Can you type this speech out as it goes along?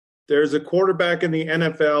There's a quarterback in the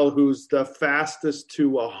NFL who's the fastest to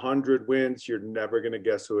 100 wins. You're never going to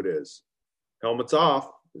guess who it is. Helmets off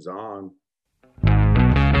is on.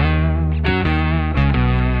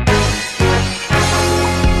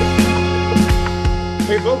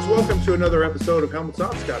 Hey, folks, welcome to another episode of Helmets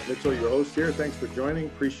Off. Scott Mitchell, your host here. Thanks for joining.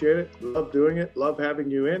 Appreciate it. Love doing it. Love having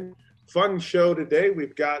you in. Fun show today.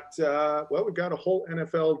 We've got, we've got a whole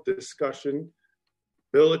NFL discussion.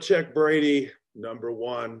 Belichick, Brady, number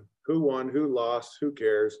one. Who won? Who lost? Who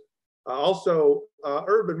cares? Also,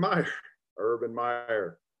 Urban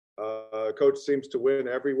Meyer. Coach seems to win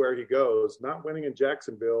everywhere he goes. Not winning in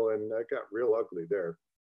Jacksonville, and that got real ugly there.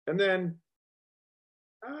 And then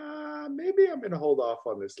maybe I'm going to hold off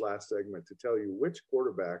on this last segment to tell you which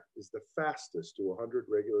quarterback is the fastest to 100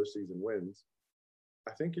 regular season wins.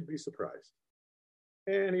 I think you'd be surprised.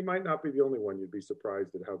 And he might not be the only one you'd be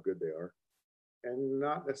surprised at how good they are. And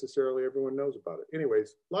not necessarily everyone knows about it.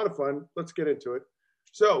 Anyways, a lot of fun. Let's get into it.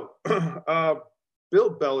 So,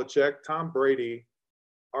 Bill Belichick, Tom Brady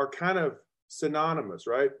are kind of synonymous,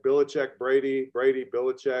 right? Belichick, Brady,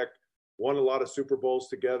 Belichick, won a lot of Super Bowls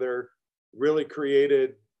together, really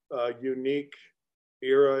created a unique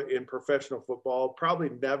era in professional football, probably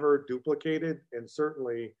never duplicated, and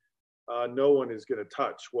certainly no one is going to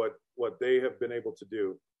touch what they have been able to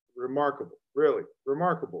do. Remarkable, really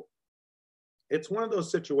remarkable. It's one of those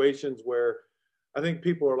situations where I think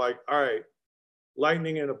people are like, all right,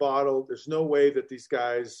 lightning in a bottle. There's no way that these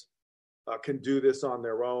guys can do this on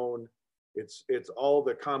their own. It's all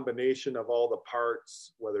the combination of all the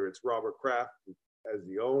parts, whether it's Robert Kraft as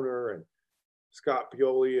the owner and Scott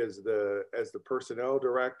Pioli as the personnel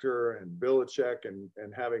director and Belichick and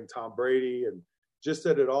having Tom Brady, and just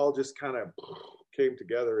that it all just kind of came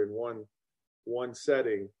together in one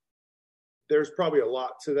setting. There's probably a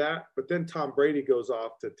lot to that, but then Tom Brady goes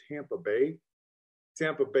off to Tampa Bay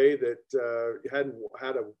that hadn't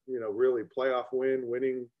had a really playoff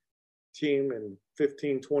winning team in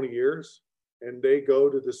 15, 20 years, and they go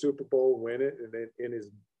to the Super Bowl and win it. And then in his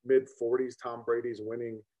mid 40s, Tom Brady's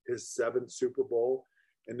winning his 7th Super Bowl,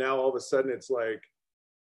 and now all of a sudden it's like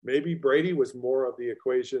maybe Brady was more of the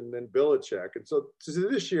equation than Belichick. And so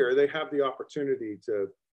this year they have the opportunity to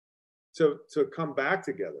come back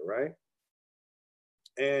together, right?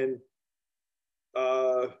 And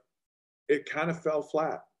it kind of fell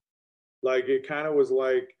flat. Like it kind of was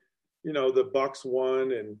like, the Bucks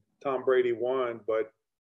won and Tom Brady won, but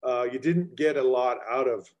you didn't get a lot out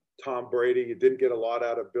of Tom Brady. You didn't get a lot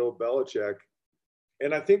out of Bill Belichick.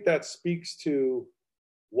 And I think that speaks to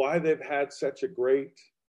why they've had such a great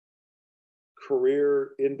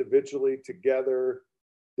career individually together.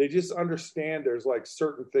 They just understand there's like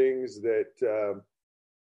certain things that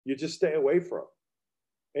you just stay away from.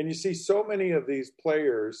 And you see so many of these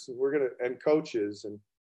players and coaches, and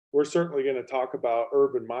we're certainly going to talk about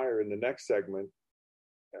Urban Meyer in the next segment,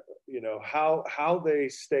 how they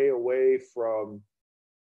stay away from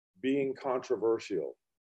being controversial.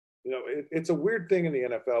 It's a weird thing in the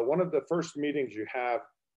NFL. One of the first meetings you have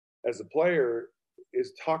as a player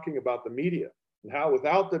is talking about the media and how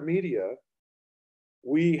without the media,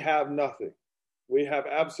 we have nothing. We have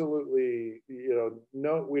absolutely,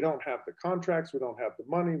 no, we don't have the contracts. We don't have the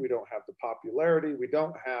money. We don't have the popularity. We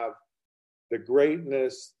don't have the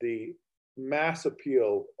greatness, the mass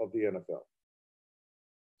appeal of the NFL.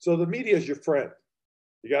 So the media is your friend.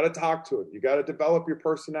 You got to talk to it. You got to develop your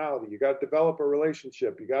personality. You got to develop a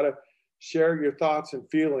relationship. You got to share your thoughts and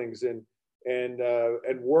feelings and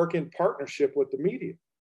work in partnership with the media.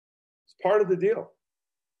 It's part of the deal.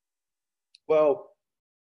 Well,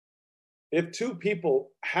 if two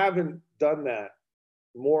people haven't done that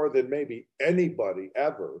more than maybe anybody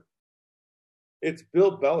ever, it's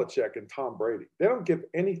Bill Belichick and Tom Brady. They don't give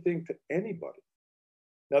anything to anybody.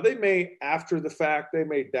 Now, they may, after the fact, they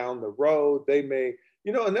may down the road, they may,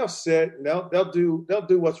 and they'll sit and they'll do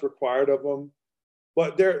what's required of them.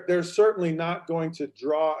 But they're certainly not going to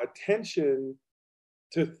draw attention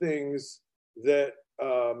to things that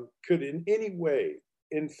could in any way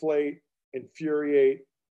inflate, infuriate,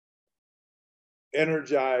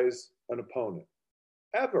 energize an opponent,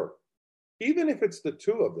 ever, even if it's the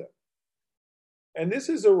two of them. And this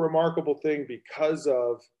is a remarkable thing because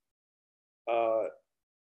of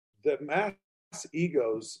the mass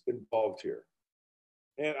egos involved here.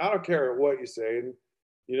 And I don't care what you say. And,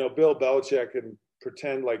 Bill Belichick can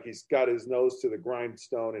pretend like he's got his nose to the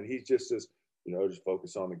grindstone and he's just says, just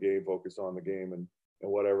focus on the game and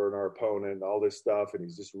whatever, and our opponent and all this stuff. And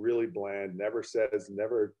he's just really bland, never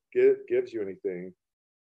gives you anything.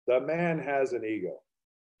 The man has an ego,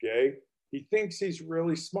 okay? He thinks he's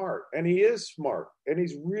really smart, and he is smart, and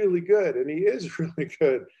he's really good, and he is really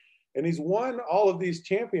good. And he's won all of these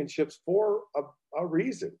championships for a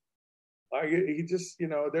reason. He just,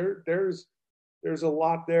 there's a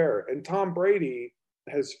lot there. And Tom Brady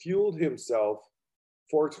has fueled himself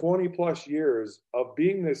for 20 plus years of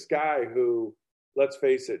being this guy who, let's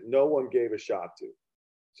face it, no one gave a shot to.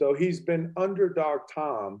 So he's been underdog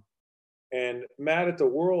Tom and mad at the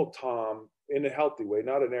world Tom in a healthy way,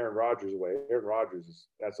 not an Aaron Rodgers way. Aaron Rodgers,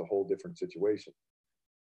 that's a whole different situation.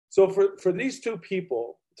 So for these two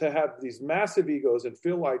people to have these massive egos and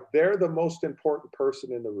feel like they're the most important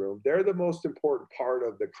person in the room, they're the most important part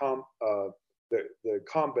of the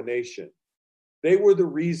combination. They were the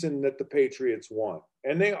reason that the Patriots won.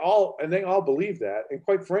 And they all believe that. And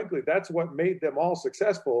quite frankly, that's what made them all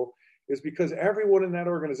successful, is because everyone in that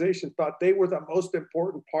organization thought they were the most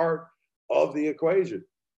important part of the equation.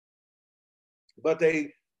 But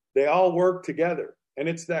they all work together. And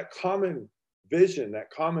it's that common vision, that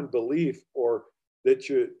common belief, or that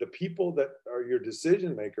the people that are your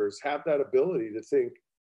decision makers have that ability to think,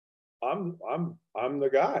 I'm the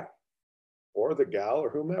guy or the gal or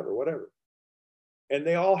whomever, whatever. And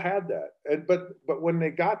they all had that. And but when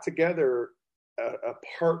they got together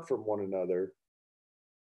apart from one another,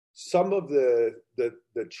 some of the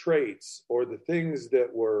traits or the things that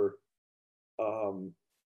were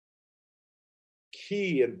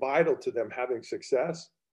key and vital to them having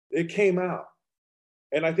success, it came out.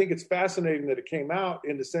 And I think it's fascinating that it came out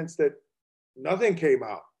in the sense that nothing came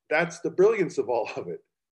out. That's the brilliance of all of it,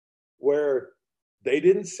 where they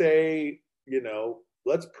didn't say,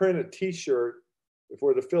 let's print a T-shirt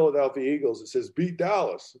for the Philadelphia Eagles that says beat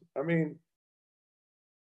Dallas. I mean,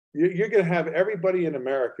 you're going to have everybody in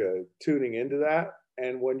America tuning into that.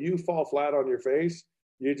 And when you fall flat on your face,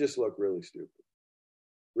 you just look really stupid.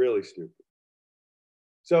 Really stupid.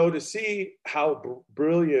 So to see how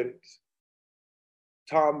brilliant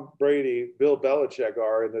Tom Brady, Bill Belichick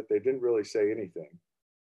are, and that they didn't really say anything,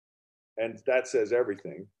 and that says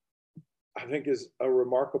everything, I think is a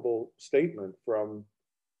remarkable statement from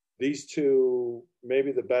these two,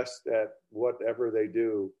 maybe the best at whatever they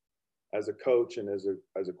do as a coach and as a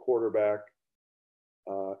quarterback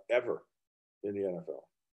ever in the NFL.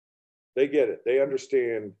 They get it. They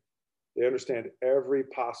understand every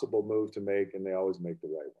possible move to make, and they always make the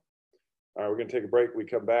right one. All right, we're going to take a break. We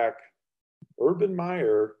come back. Urban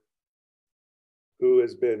Meyer, who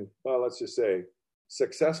has been, well, let's just say,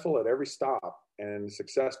 successful at every stop and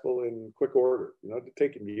successful in quick order,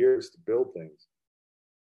 taking years to build things,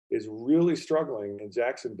 is really struggling in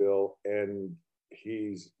Jacksonville, and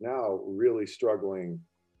he's now really struggling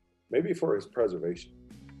maybe for his preservation.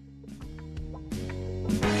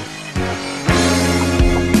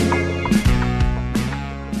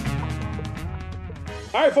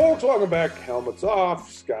 All right, folks, welcome back. Helmets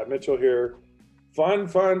off. Scott Mitchell here.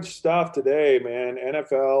 Fun stuff today, man.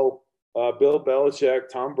 NFL, Bill Belichick,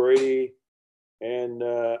 Tom Brady, and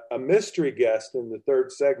a mystery guest in the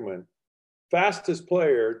third segment. Fastest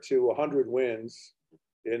player to 100 wins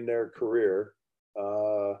in their career.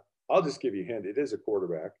 I'll just give you a hint. It is a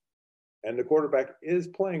quarterback. And the quarterback is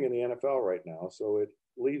playing in the NFL right now. So it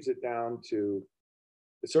leaves it down to,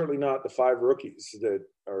 it's certainly not the 5 rookies that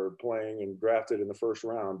are playing and drafted in the first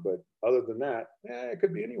round. But other than that, it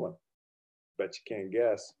could be anyone. Bet you can't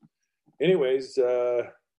guess. Anyways,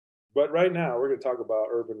 but right now we're going to talk about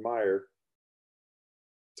Urban Meyer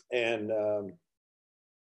and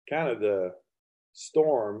kind of the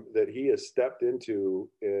storm that he has stepped into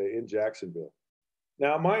in Jacksonville.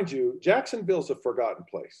 Now, mind you, Jacksonville's a forgotten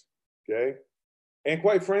place, okay? And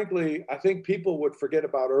quite frankly, I think people would forget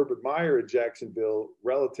about Urban Meyer in Jacksonville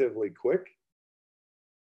relatively quick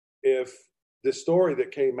if the story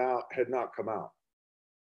that came out had not come out,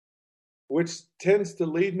 which tends to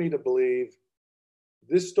lead me to believe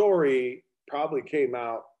this story probably came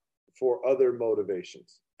out for other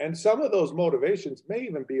motivations. And some of those motivations may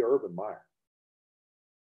even be Urban Meyer.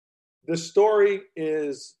 The story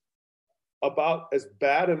is about as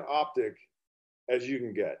bad an optic as you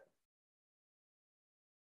can get.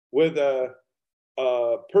 With a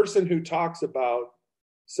person who talks about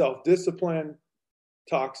self-discipline,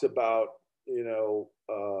 talks about, a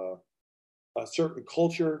certain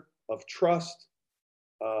culture of trust,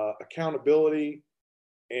 accountability,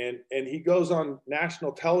 and he goes on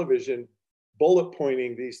national television bullet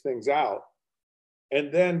pointing these things out,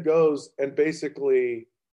 and then goes and basically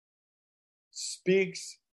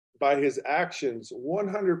speaks by his actions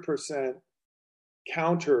 100%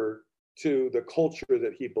 counter to the culture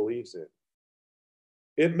that he believes in.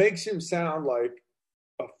 It makes him sound like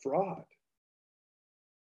a fraud.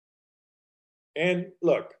 And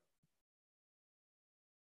look,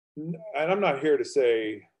 and I'm not here to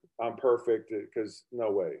say I'm perfect, because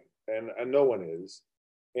no way. and no one is.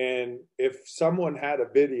 And if someone had a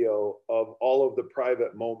video of all of the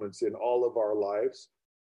private moments in all of our lives,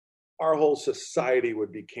 our whole society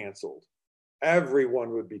would be canceled.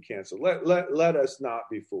 Everyone would be canceled. Let us not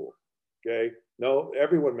be fooled. Okay. No,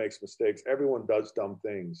 everyone makes mistakes. Everyone does dumb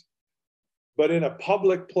things. But in a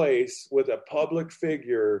public place with a public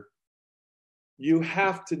figure, you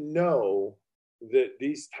have to know that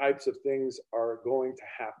these types of things are going to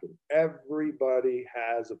happen. Everybody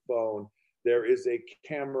has a phone. There is a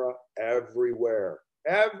camera everywhere.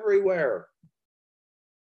 Everywhere.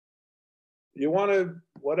 You want to,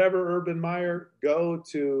 whatever, Urban Meyer, go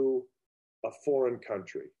to a foreign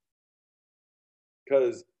country.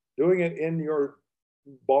 Because doing it in your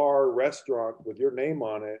bar, restaurant with your name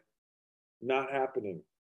on it, not happening.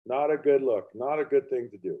 Not a good look. Not a good thing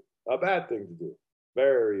to do. A bad thing to do.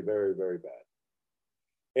 Very, very, very bad.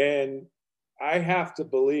 And I have to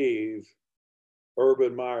believe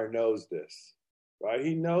Urban Meyer knows this, right?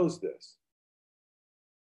 He knows this.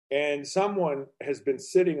 And someone has been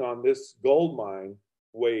sitting on this gold mine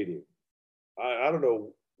waiting. I don't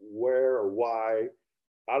know where or why.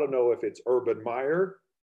 I don't know if it's Urban Meyer.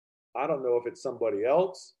 I don't know if it's somebody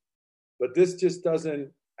else. But this just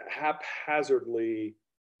doesn't haphazardly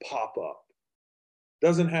pop up.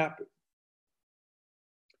 Doesn't happen.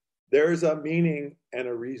 There is a meaning and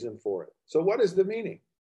a reason for it. So what is the meaning?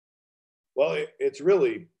 Well, it's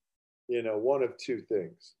really, one of two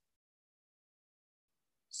things.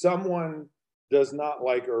 Someone does not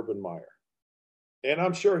like Urban Meyer. And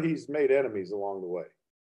I'm sure he's made enemies along the way.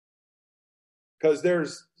 Because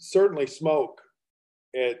there's certainly smoke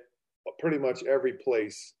at pretty much every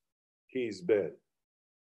place he's been.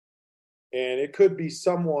 And it could be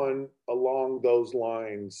someone along those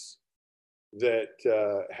lines that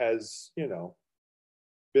has,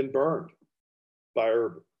 been burned by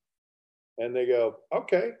Urban. And they go,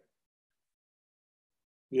 okay.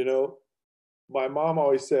 My mom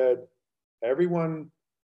always said, everyone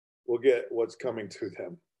will get what's coming to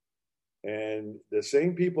them. And the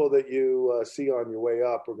same people that you see on your way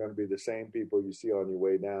up are going to be the same people you see on your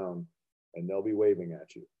way down, and they'll be waving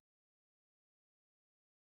at you.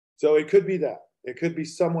 So it could be that. It could be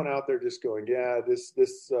someone out there just going, yeah, this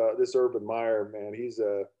Urban Meyer, man, he's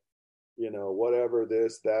a, whatever,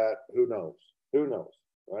 this, that, who knows,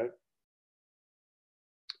 right?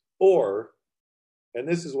 Or, and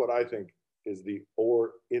this is what I think is the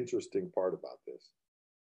interesting part about this.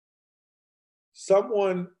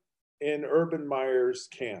 Someone in Urban Meyer's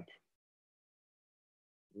camp,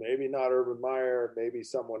 maybe not Urban Meyer, maybe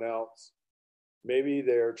someone else, maybe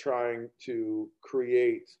they're trying to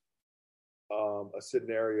create a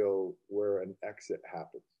scenario where an exit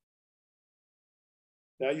happens.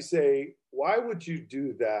 Now you say, why would you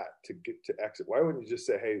do that to get to exit? Why wouldn't you just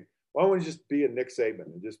say, hey, why wouldn't you just be a Nick Saban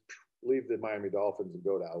and just leave the Miami Dolphins and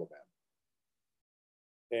go to Alabama?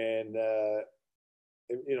 And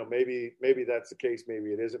maybe that's the case, maybe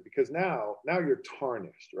it isn't, because now you're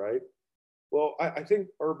tarnished, right? Well, I think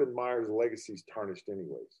Urban Meyer's legacy is tarnished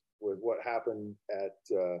anyways with what happened at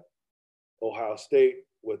Ohio State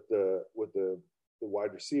with the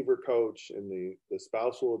wide receiver coach and the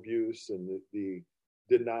spousal abuse and the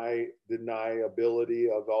deniability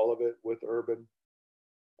of all of it with Urban.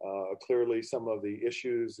 Clearly, some of the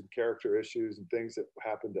issues and character issues and things that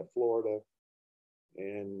happened at Florida,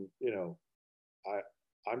 and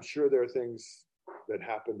I'm sure there are things that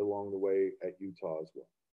happened along the way at Utah as well.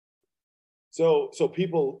 So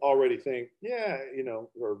people already think, yeah,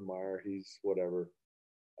 Urban Meyer, he's whatever.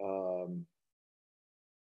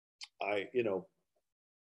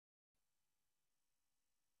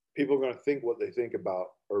 People are going to think what they think about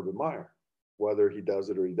Urban Meyer, whether he does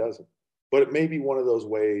it or he doesn't. But it may be one of those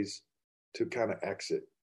ways to kind of exit.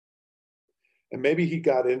 And maybe he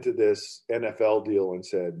got into this NFL deal and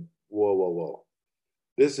said, whoa.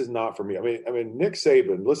 This is not for me. I mean, Nick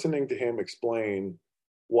Saban, listening to him explain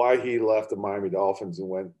why he left the Miami Dolphins and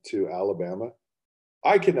went to Alabama,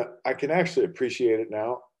 I can actually appreciate it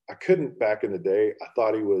now. I couldn't back in the day. I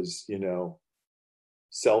thought he was,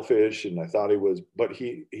 selfish, and I thought he was, but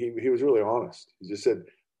he was really honest. He just said,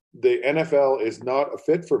 the NFL is not a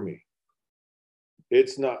fit for me.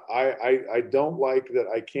 It's not, I don't like that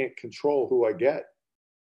I can't control who I get.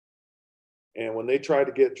 And when they tried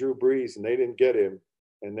to get Drew Brees and they didn't get him,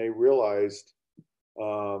 and they realized, I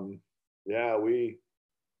don't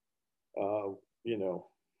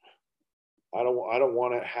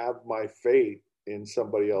want to have my fate in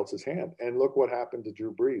somebody else's hand. And look what happened to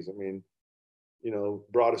Drew Brees. I mean,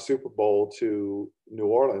 brought a Super Bowl to New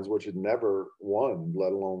Orleans, which had never won,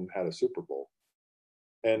 let alone had a Super Bowl.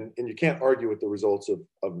 And you can't argue with the results of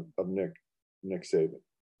Nick Saban.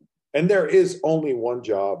 And there is only one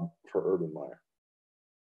job for Urban Meyer.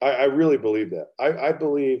 I really believe that. I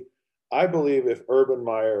believe if Urban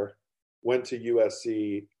Meyer went to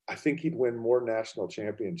USC, I think he'd win more national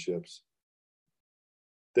championships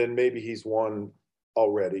than maybe he's won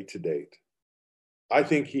already to date. I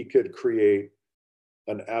think he could create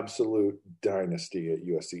an absolute dynasty at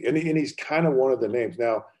USC, and he's kind of one of the names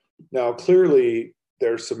now. Now, clearly,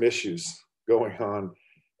 there's some issues going on,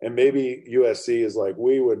 and maybe USC is like,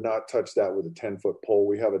 we would not touch that with a 10-foot pole.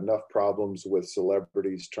 We have enough problems with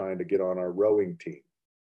celebrities trying to get on our rowing team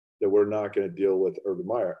that we're not going to deal with Urban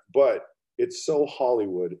Meyer. But it's so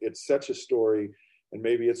Hollywood. It's such a story, and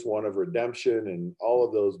maybe it's one of redemption and all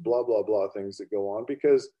of those blah blah blah things that go on,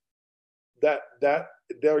 because that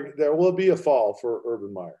there will be a fall for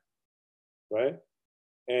Urban Meyer, right?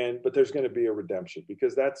 But there's going to be a redemption,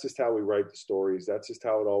 because that's just how we write the stories. That's just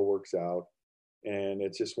how it all works out, and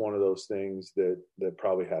it's just one of those things that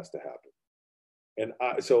probably has to happen. And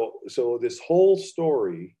so this whole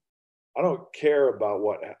story, I don't care about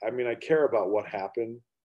what I care about what happened.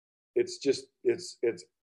 It's just it's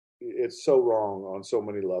so wrong on so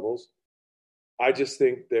many levels. I just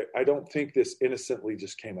think that I don't think this innocently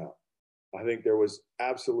just came out. I think there was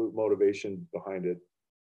absolute motivation behind it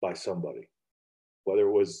by somebody, whether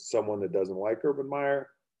it was someone that doesn't like Urban Meyer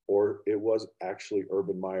or it was actually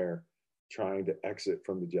Urban Meyer trying to exit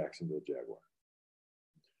from the Jacksonville Jaguars.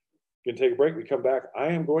 We're going to take a break. We come back. I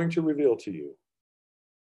am going to reveal to you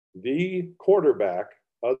the quarterback,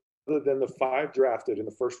 other than the 5 drafted in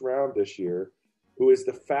the first round this year, who is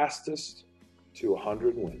the fastest to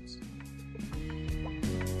 100 wins.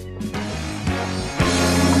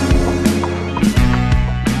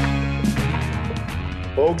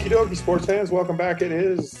 Okie dokie, sports fans, welcome back. It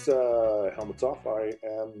is Helmets Off. I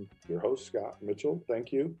am your host, Scott Mitchell.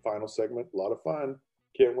 Thank you. Final segment, a lot of fun.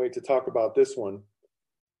 Can't wait to talk about this one.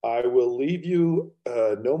 I will leave you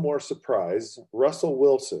no more surprise. Russell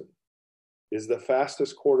Wilson is the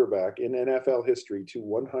fastest quarterback in NFL history to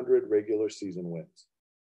 100 regular season wins.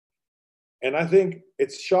 And I think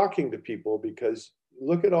it's shocking to people, because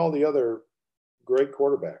look at all the other great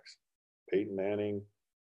quarterbacks. Peyton Manning,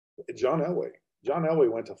 John Elway. John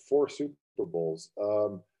Elway went to 4 Super Bowls.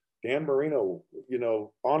 Dan Marino,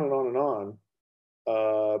 on and on and on.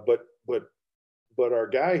 But our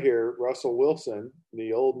guy here, Russell Wilson,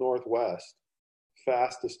 the old Northwest,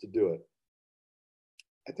 fastest to do it.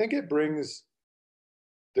 I think it brings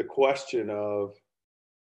the question of,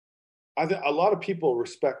 a lot of people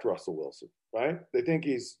respect Russell Wilson, right? They think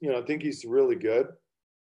he's really good.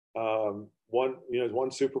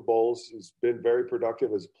 Won Super Bowls. He's been very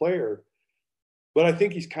productive as a player. But I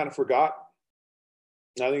think he's kind of forgotten.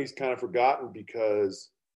 I think he's kind of forgotten because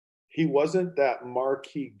he wasn't that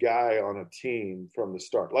marquee guy on a team from the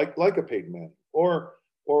start, like a Peyton Manning or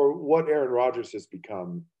what Aaron Rodgers has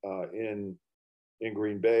become in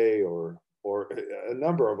Green Bay or a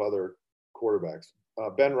number of other quarterbacks.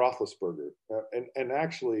 Ben Roethlisberger, and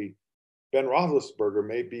actually Ben Roethlisberger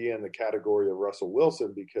may be in the category of Russell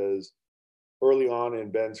Wilson, because early on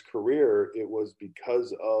in Ben's career, it was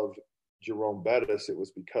because of Jerome Bettis. It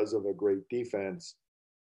was because of a great defense.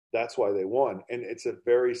 That's why they won. And it's a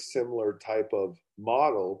very similar type of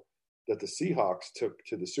model that the Seahawks took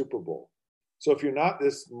to the Super Bowl. So if you're not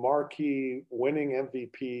this marquee winning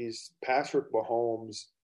MVPs, Patrick Mahomes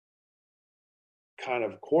kind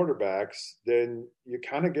of quarterbacks, then you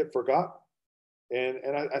kind of get forgotten.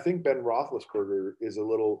 And I think Ben Roethlisberger is a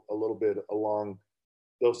little bit along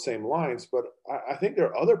those same lines, but I think there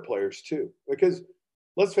are other players too, because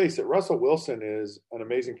let's face it, Russell Wilson is an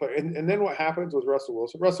amazing player. And then what happens with Russell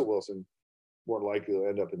Wilson? Russell Wilson more likely to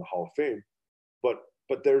end up in the Hall of Fame, but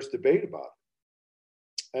there's debate about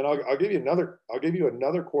it. And I'll give you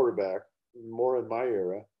another quarterback more in my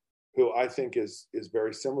era who I think is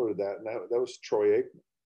very similar to that, and that was Troy Aikman.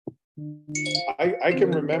 I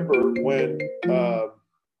can remember when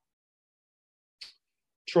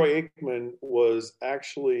Troy Aikman was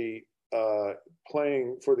actually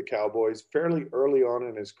playing for the Cowboys fairly early on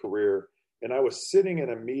in his career, and I was sitting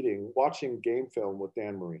in a meeting watching game film with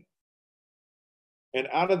Dan Marino. And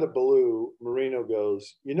out of the blue, Marino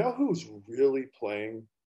goes, "You know who's really playing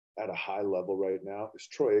at a high level right now? Is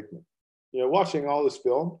Troy Aikman." Watching all this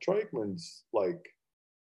film, Troy Aikman's like,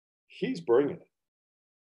 he's bringing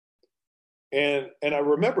it. And I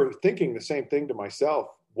remember thinking the same thing to myself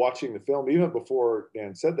watching the film, even before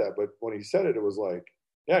Dan said that. But when he said it, it was like,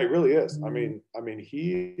 yeah, he really is. I mean,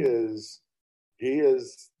 he is,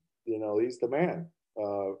 he's the man.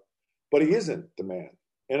 But he isn't the man.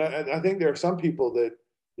 And I think there are some people that,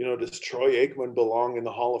 does Troy Aikman belong in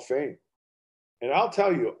the Hall of Fame? And I'll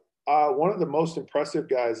tell you, One of the most impressive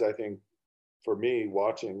guys, I think, for me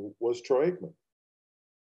watching was Troy Aikman.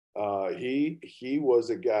 He was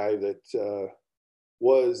a guy that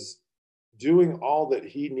was doing all that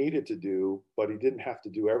he needed to do, but he didn't have to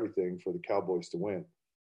do everything for the Cowboys to win.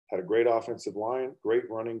 Had a great offensive line, great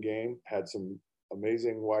running game, had some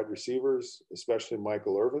amazing wide receivers, especially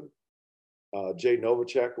Michael Irvin. Jay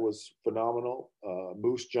Novacek was phenomenal.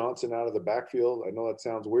 Moose Johnson out of the backfield. I know that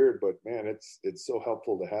sounds weird, but man, it's so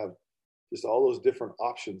helpful to have just all those different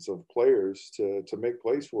options of players to make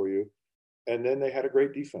plays for you. And then they had a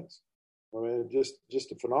great defense. I mean,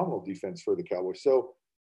 just a phenomenal defense for the Cowboys.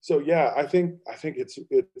 So yeah, I think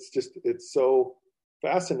it's so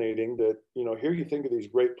fascinating that, you know, here you think of these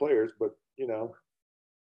great players, but you know,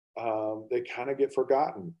 they kind of get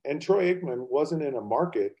forgotten. And Troy Aikman wasn't in a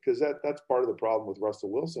market, because that's part of the problem with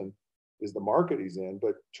Russell Wilson is the market he's in.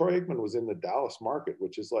 But Troy Aikman was in the Dallas market,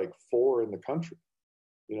 which is like 4 in the country.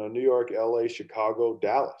 You know, New York, LA, Chicago,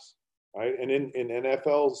 Dallas, right? And in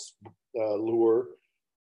NFL's lure,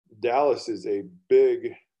 Dallas is a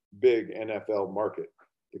big NFL market.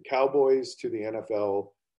 The Cowboys to the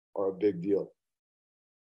NFL are a big deal.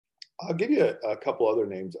 I'll give you a couple other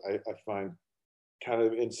names I find kind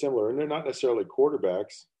of in similar, and they're not necessarily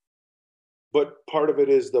quarterbacks, but part of it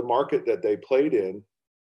is the market that they played in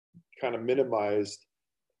kind of minimized.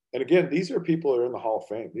 And again, these are people that are in the Hall of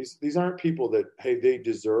Fame. These aren't people that, hey, they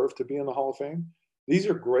deserve to be in the Hall of Fame. These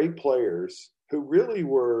are great players who really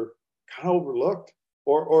were kind of overlooked,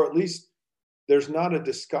 or at least there's not a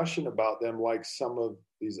discussion about them like some of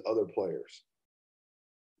these other players.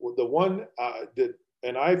 Well, the one that,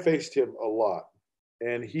 and I faced him a lot,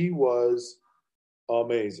 and he was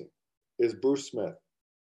amazing, is Bruce Smith.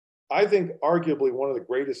 I think arguably one of the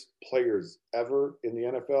greatest players ever in the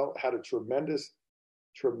NFL, had a tremendous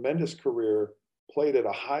career, played at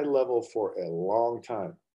a high level for a long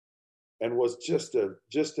time, and was just an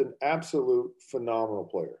absolute phenomenal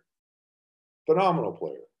player. Phenomenal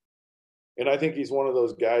player. And I think he's one of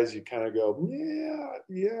those guys you kind of go,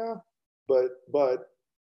 yeah, but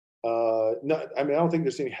not, I mean, I don't think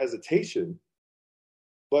there's any hesitation.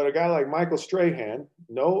 But a guy like Michael Strahan,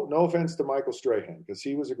 no offense to Michael Strahan, because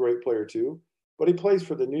he was a great player too, but he plays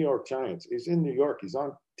for the New York Giants. He's in New York. He's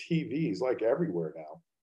on TV. He's like everywhere now.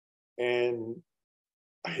 And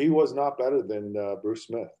he was not better than Bruce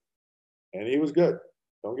Smith. And he was good.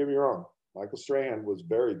 Don't get me wrong. Michael Strahan was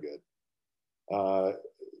very good.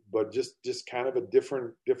 But just kind of a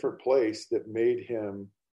different place that made him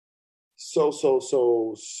so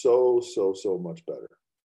much better.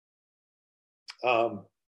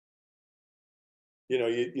 You know,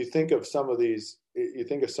 you think of some of these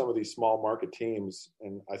small market teams,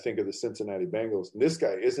 and I think of the Cincinnati Bengals. And this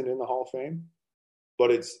guy isn't in the Hall of Fame, but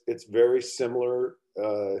it's very similar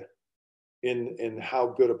in how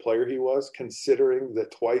good a player he was, considering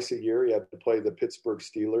that twice a year he had to play the Pittsburgh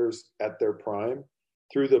Steelers at their prime,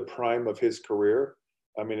 through the prime of his career.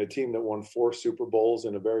 I mean, a team that won 4 Super Bowls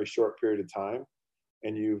in a very short period of time.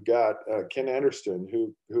 And you've got Ken Anderson,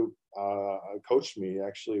 who coached me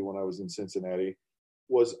actually when I was in Cincinnati,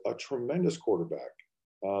 was a tremendous quarterback.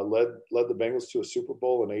 Led the Bengals to a Super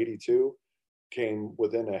Bowl in '82, came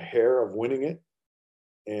within a hair of winning it,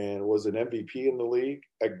 and was an MVP in the league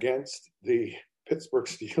against the Pittsburgh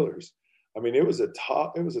Steelers. I mean, it was a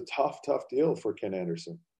tough deal for Ken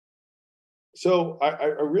Anderson. So I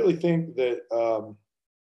really think that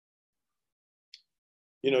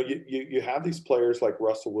you know, you have these players like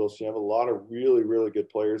Russell Wilson. You have a lot of really good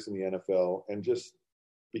players in the NFL, and just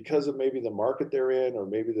because of maybe the market they're in, or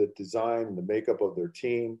maybe the design and the makeup of their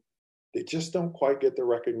team, they just don't quite get the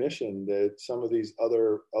recognition that some of these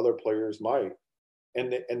other players might.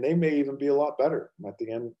 And they may even be a lot better at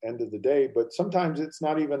the end of the day. But sometimes it's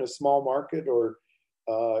not even a small market, or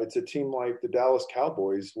it's a team like the Dallas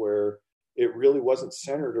Cowboys, where it really wasn't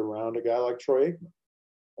centered around a guy like Troy Aikman.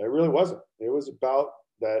 It really wasn't. It was about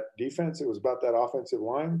that defense. It was about that offensive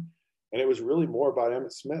line. And it was really more about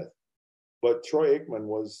Emmitt Smith. But Troy Aikman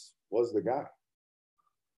was the guy.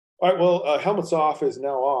 All right, well, Helmets Off is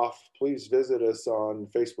now off. Please visit us on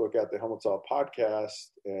Facebook at the Helmets Off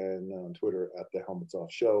Podcast, and on Twitter at the Helmets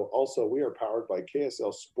Off Show. Also, we are powered by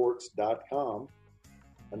KSLSports.com.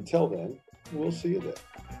 Until then, we'll see you there.